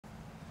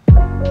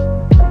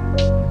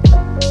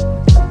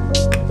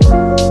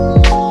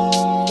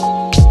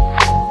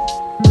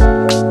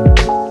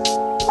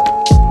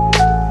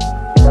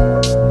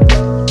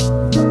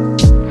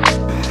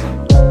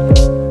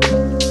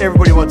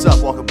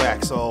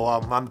So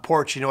I'm on the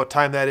porch. You know what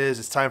time that is?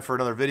 It's time for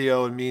another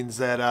video. It means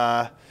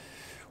that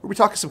we'll be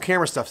talking some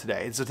camera stuff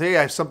today. And so today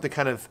I have something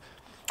kind of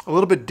a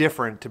little bit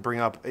different to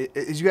bring up.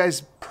 As you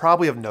guys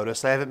probably have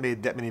noticed, I haven't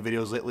made that many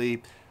videos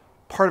lately.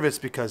 Part of it's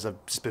because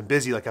I've just been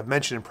busy, like I've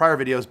mentioned in prior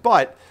videos,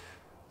 but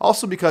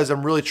also because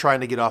I'm really trying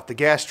to get off the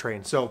gas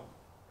train. So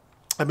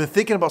I've been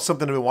thinking about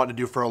something I've been wanting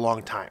to do for a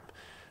long time,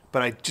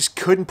 but I just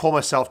couldn't pull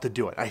myself to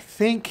do it. I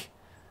think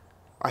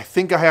I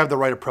have the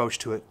right approach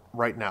to it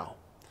right now.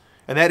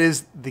 And that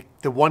is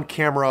the one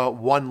camera,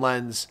 one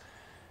lens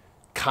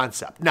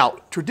concept. Now,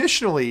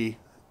 traditionally,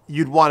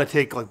 you'd want to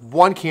take like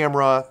one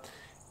camera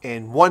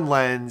and one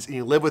lens and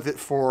you live with it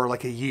for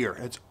like a year.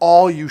 It's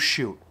all you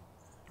shoot,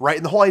 right?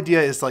 And the whole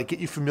idea is like get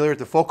you familiar with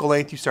the focal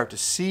length. You start to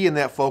see in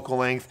that focal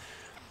length.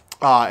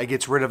 It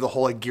gets rid of the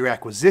whole like gear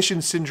acquisition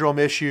syndrome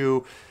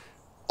issue,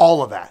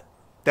 all of that.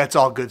 That's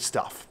all good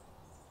stuff.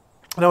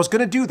 And I was going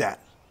to do that.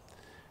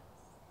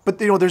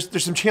 But you know,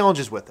 there's some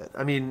challenges with it.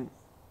 I mean,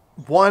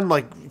 one,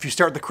 like if you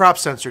start with the crop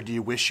sensor, do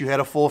you wish you had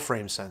a full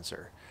frame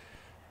sensor?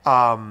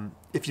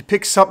 If you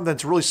pick something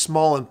that's really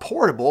small and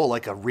portable,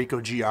 like a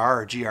Ricoh GR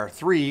or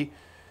GR3,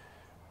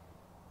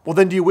 well,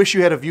 then do you wish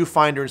you had a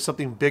viewfinder and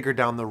something bigger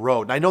down the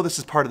road? And I know this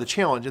is part of the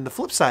challenge. And the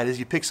flip side is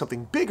you pick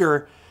something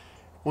bigger,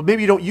 well,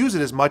 maybe you don't use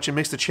it as much. It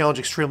makes the challenge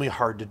extremely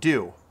hard to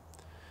do.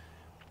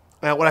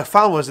 Now, what I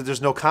found was that there's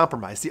no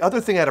compromise. The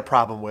other thing I had a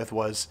problem with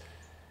was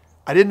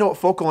I didn't know what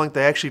focal length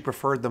I actually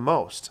preferred the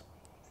most.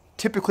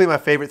 Typically, my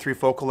favorite three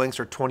focal lengths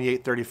are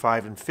 28,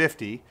 35, and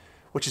 50,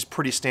 which is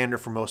pretty standard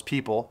for most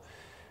people.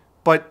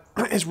 But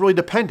it's really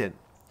dependent.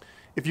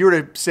 If you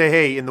were to say,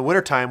 hey, in the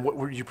wintertime, what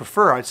would you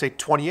prefer? I'd say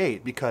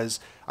 28 because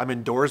I'm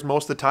indoors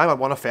most of the time. I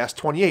want a fast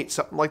 28.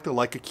 Something like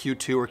a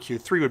Q2 or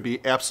Q3 would be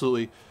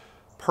absolutely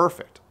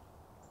perfect.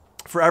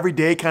 For every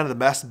day, kind of the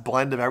best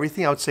blend of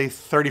everything, I would say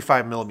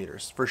 35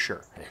 millimeters for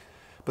sure.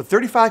 But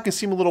 35 can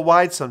seem a little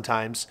wide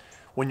sometimes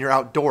when you're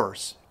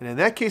outdoors. And in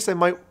that case, I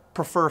might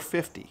prefer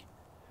 50,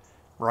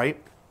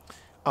 right?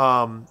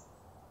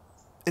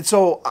 And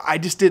so I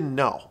just didn't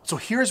know. So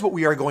here's what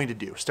we are going to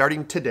do.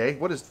 Starting today,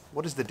 what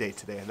is the date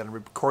today? And then I'm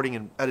recording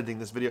and editing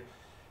this video.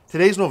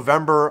 Today's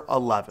November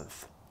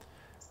 11th.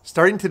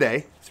 Starting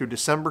today through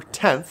December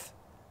 10th,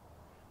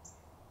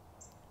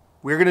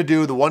 we're going to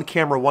do the one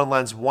camera, one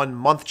lens, 1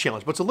 month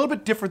challenge. But it's a little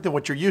bit different than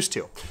what you're used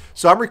to.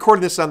 So I'm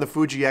recording this on the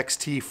Fuji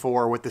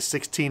X-T4 with the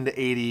 16 to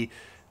 80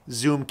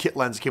 zoom kit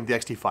lens that came with the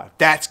X-T5.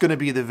 That's going to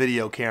be the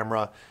video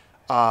camera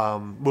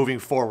moving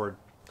forward.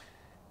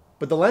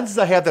 But the lenses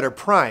I have that are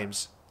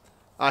primes,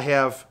 I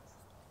have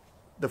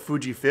the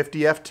Fuji 50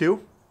 f2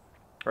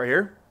 right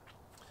here.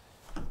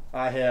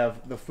 I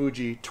have the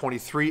Fuji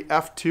 23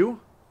 f2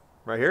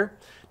 right here.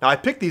 Now I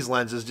picked these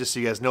lenses just so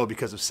you guys know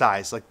because of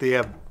size. Like they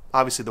have,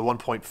 obviously the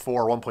 1.4,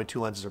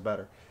 1.2 lenses are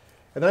better.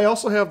 And then I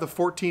also have the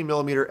 14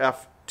 millimeter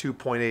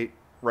f2.8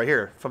 right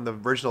here from the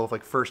original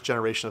like first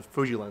generation of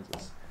Fuji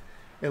lenses.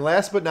 And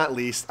last but not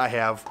least, I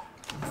have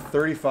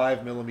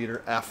 35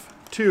 millimeter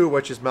f2,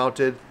 which is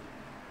mounted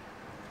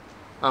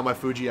on my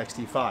Fuji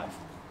X-T5.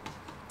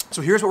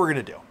 So here's what we're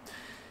going to do.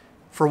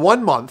 For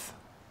 1 month,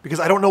 because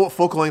I don't know what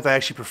focal length I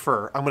actually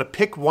prefer, I'm going to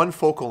pick one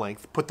focal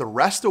length, put the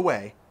rest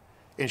away,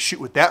 and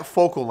shoot with that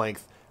focal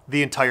length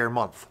the entire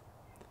month.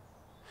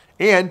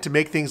 And to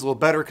make things a little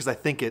better, because I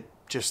think it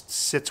just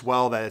sits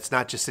well that it's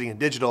not just sitting in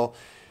digital,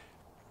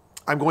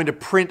 I'm going to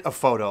print a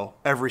photo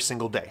every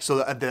single day. So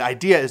the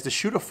idea is to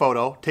shoot a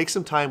photo, take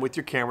some time with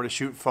your camera to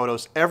shoot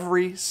photos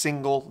every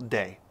single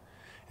day.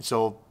 And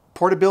so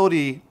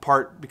portability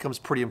part becomes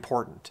pretty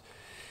important.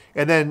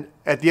 And then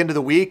at the end of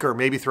the week, or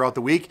maybe throughout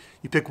the week,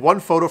 you pick one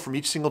photo from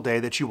each single day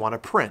that you want to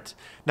print.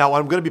 Now, what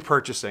I'm going to be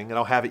purchasing, and I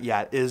don't have it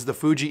yet, is the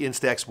Fuji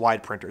Instax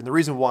wide printer. And the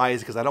reason why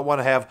is because I don't want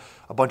to have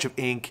a bunch of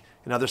ink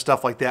and other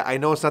stuff like that. I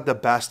know it's not the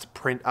best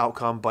print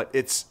outcome, but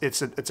it's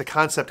a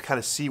concept to kind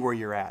of see where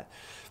you're at.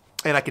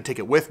 And I can take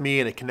it with me,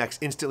 and it connects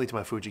instantly to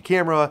my Fuji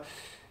camera.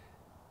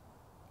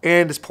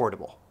 And it's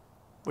portable,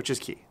 which is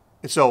key.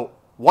 And so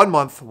 1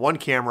 month, one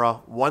camera,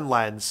 one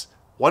lens,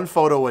 one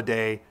photo a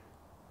day,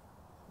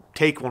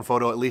 take one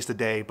photo at least a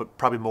day, but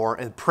probably more,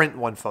 and print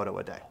one photo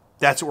a day.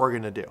 That's what we're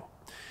going to do.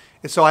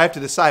 And so I have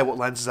to decide what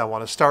lenses I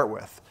want to start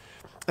with.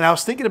 And I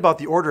was thinking about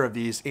the order of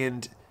these,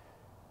 and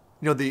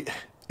you know,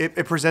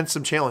 it presents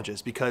some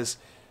challenges because,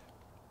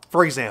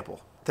 for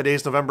example,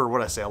 today's November, what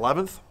did I say,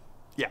 11th?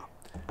 Yeah.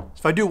 So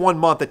if I do 1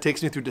 month, that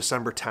takes me through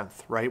December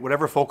 10th, right?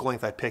 Whatever focal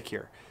length I pick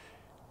here.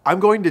 I'm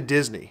going to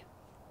Disney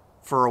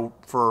for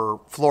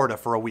Florida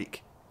for a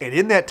week. And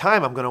in that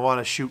time, I'm going to want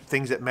to shoot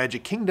things at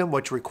Magic Kingdom,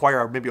 which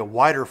require maybe a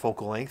wider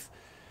focal length.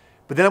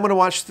 But then I'm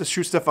going to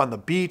shoot stuff on the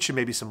beach and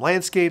maybe some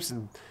landscapes,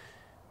 and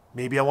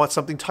maybe I want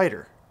something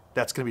tighter.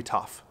 That's going to be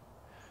tough.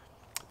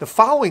 The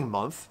following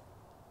month,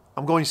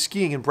 I'm going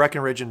skiing in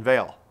Breckenridge and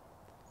Vail.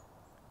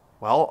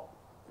 Well,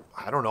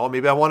 I don't know.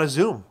 Maybe I want to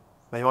zoom.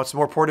 Maybe I want some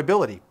more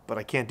portability, but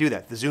I can't do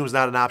that. The zoom's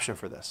not an option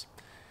for this.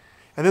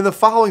 And then the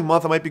following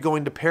month, I might be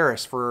going to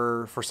Paris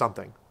for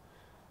something.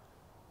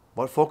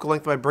 What focal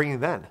length am I bringing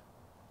then?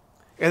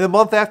 And the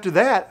month after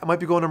that, I might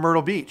be going to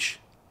Myrtle Beach.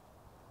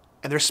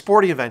 And there's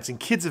sporting events and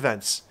kids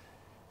events.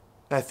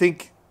 And I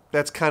think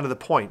that's kind of the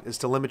point, is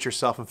to limit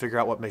yourself and figure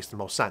out what makes the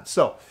most sense.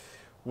 So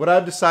what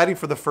I'm deciding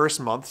for the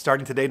first month,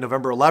 starting today,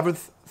 November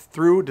 11th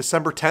through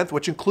December 10th,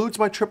 which includes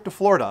my trip to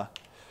Florida,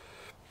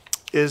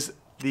 is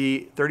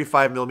the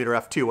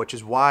 35mm f2, which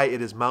is why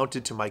it is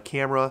mounted to my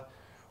camera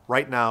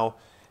right now.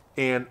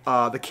 And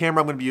the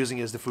camera I'm going to be using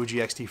is the Fuji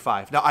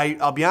X-T5. Now,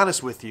 I'll be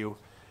honest with you,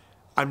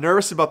 I'm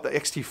nervous about the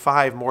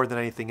X-T5 more than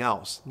anything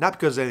else. Not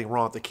because there's anything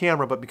wrong with the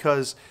camera, but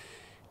because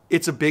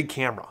it's a big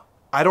camera.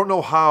 I don't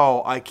know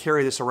how I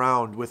carry this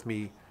around with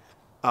me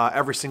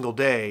every single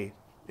day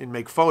and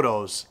make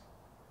photos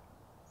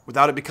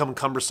without it becoming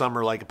cumbersome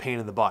or like a pain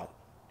in the butt.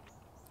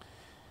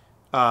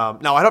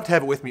 Now, I don't have to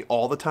have it with me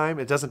all the time.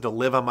 It doesn't have to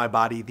live on my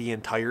body the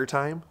entire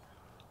time.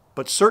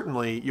 But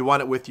certainly, you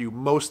want it with you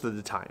most of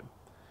the time.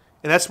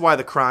 And that's why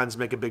the crons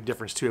make a big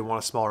difference too. I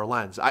want a smaller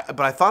lens.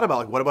 But I thought about,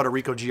 like, what about a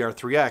Ricoh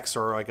GR3X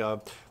or like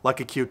a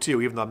Leica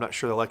Q2, even though I'm not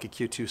sure the Leica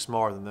Q2 is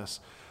smaller than this.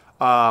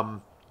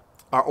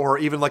 Or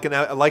even like a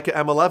Leica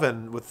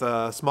M11 with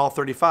a small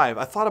 35.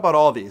 I thought about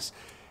all these.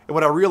 And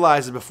what I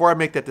realized is before I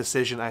make that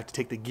decision, I have to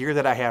take the gear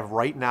that I have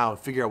right now and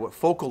figure out what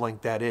focal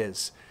length that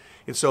is.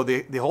 And so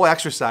the whole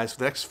exercise for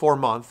the next 4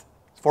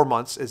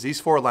 months is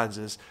these 4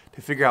 lenses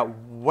to figure out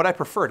what I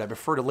prefer. Do I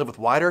prefer to live with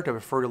wider? Do I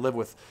prefer to live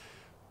with,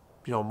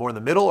 you know, more in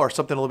the middle, or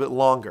something a little bit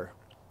longer?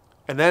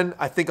 And then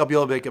I think I'll be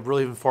able to make a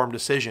really informed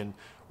decision,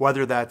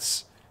 whether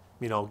that's,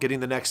 you know, getting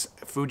the next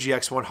Fuji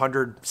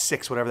X100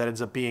 6, whatever that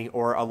ends up being,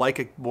 or a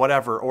Leica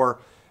whatever, or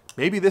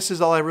maybe this is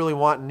all I really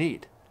want and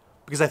need.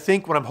 Because I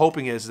think what I'm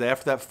hoping is that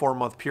after that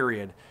 4-month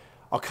period,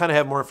 I'll kind of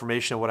have more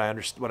information on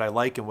what I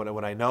like and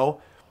what I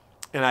know,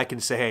 and I can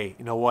say, hey,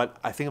 you know what?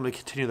 I think I'm going to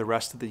continue the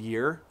rest of the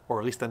year, or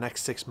at least the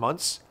next 6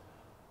 months,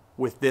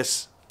 with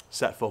this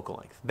set focal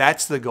length.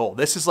 That's the goal.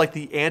 This is like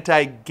the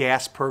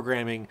anti-gas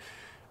programming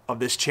of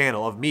this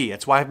channel, of me.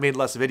 That's why I've made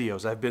less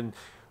videos. I've been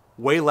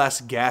way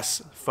less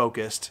gas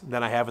focused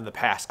than I have in the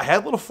past. I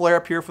had a little flare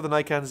up here for the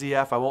Nikon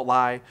ZF, I won't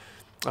lie.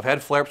 I've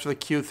had flare ups for the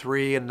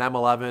Q3 and an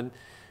M11,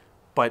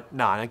 but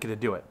nah, I ain't gonna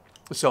do it.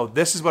 So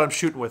this is what I'm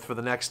shooting with for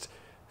the next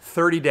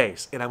 30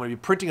 days, and I'm gonna be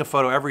printing a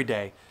photo every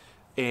day.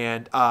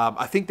 And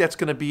I think that's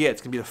gonna be it.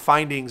 It's gonna be the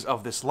findings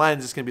of this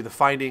lens. It's gonna be the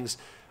findings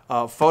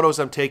of photos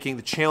I'm taking,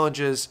 the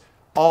challenges,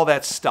 all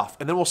that stuff.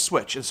 And then we'll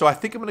switch. And so I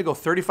think I'm gonna go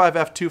 35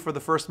 f2 for the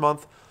first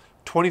month,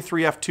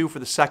 23 f2 for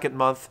the second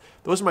month.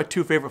 Those are my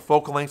 2 favorite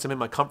focal lengths. I'm in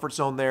my comfort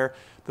zone there.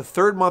 The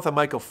third month I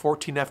might go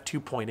 14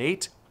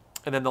 f2.8,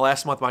 and then the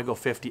last month I might go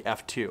 50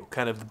 f2,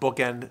 kind of the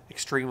bookend,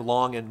 extreme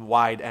long and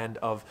wide end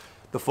of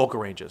the focal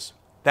ranges.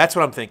 That's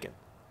what I'm thinking.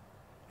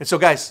 And so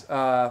guys,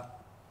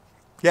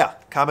 yeah,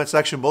 comment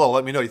section below.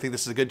 Let me know. You think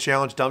this is a good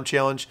challenge, dumb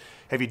challenge?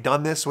 Have you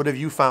done this? What have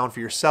you found for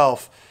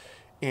yourself?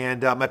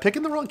 And am I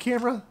picking the wrong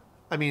camera?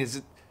 I mean, is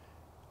it,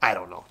 I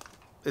don't know.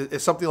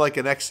 Is something like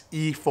an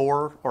XE4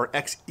 or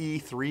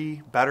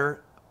XE3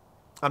 better?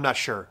 I'm not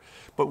sure.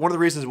 But one of the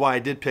reasons why I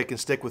did pick and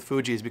stick with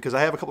Fuji is because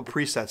I have a couple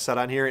presets set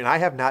on here, and I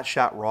have not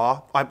shot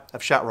RAW.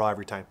 I've shot RAW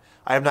every time.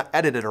 I have not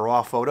edited a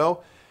RAW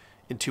photo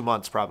in 2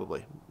 months,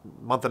 probably.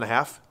 Month and a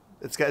half.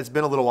 It's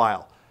been a little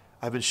while.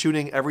 I've been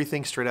shooting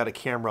everything straight out of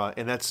camera,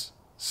 and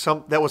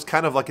that was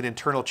kind of like an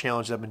internal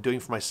challenge that I've been doing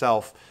for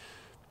myself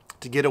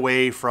to get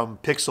away from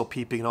pixel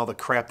peeping and all the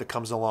crap that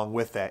comes along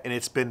with that. And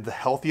it's been the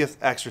healthiest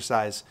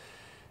exercise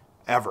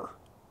ever,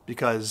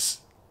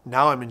 because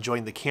now I'm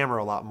enjoying the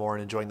camera a lot more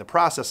and enjoying the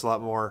process a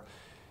lot more.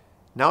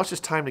 Now it's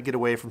just time to get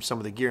away from some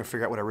of the gear and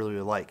figure out what I really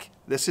like.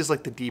 This is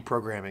like the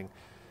deprogramming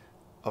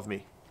of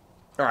me.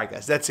 All right,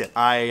 guys, that's it.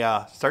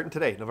 Starting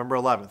today, November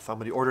 11th, I'm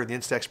going to order the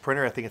Instax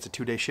printer. I think it's a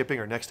 2-day shipping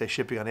or next day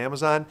shipping on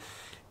Amazon.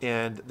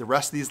 And the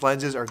rest of these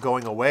lenses are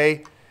going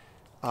away,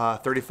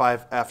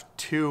 35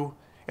 f2.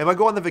 And when I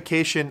go on the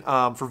vacation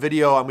for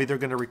video, I'm either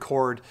going to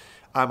record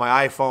on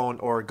my iPhone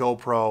or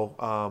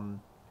GoPro.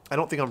 I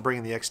don't think I'm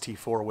bringing the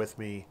X-T4 with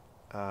me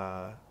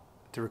to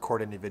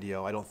record any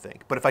video, I don't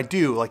think. But if I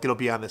do, like, it'll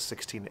be on this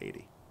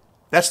 16-80.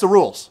 That's the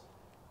rules.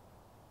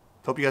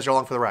 Hope you guys are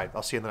along for the ride.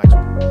 I'll see you in the next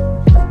one.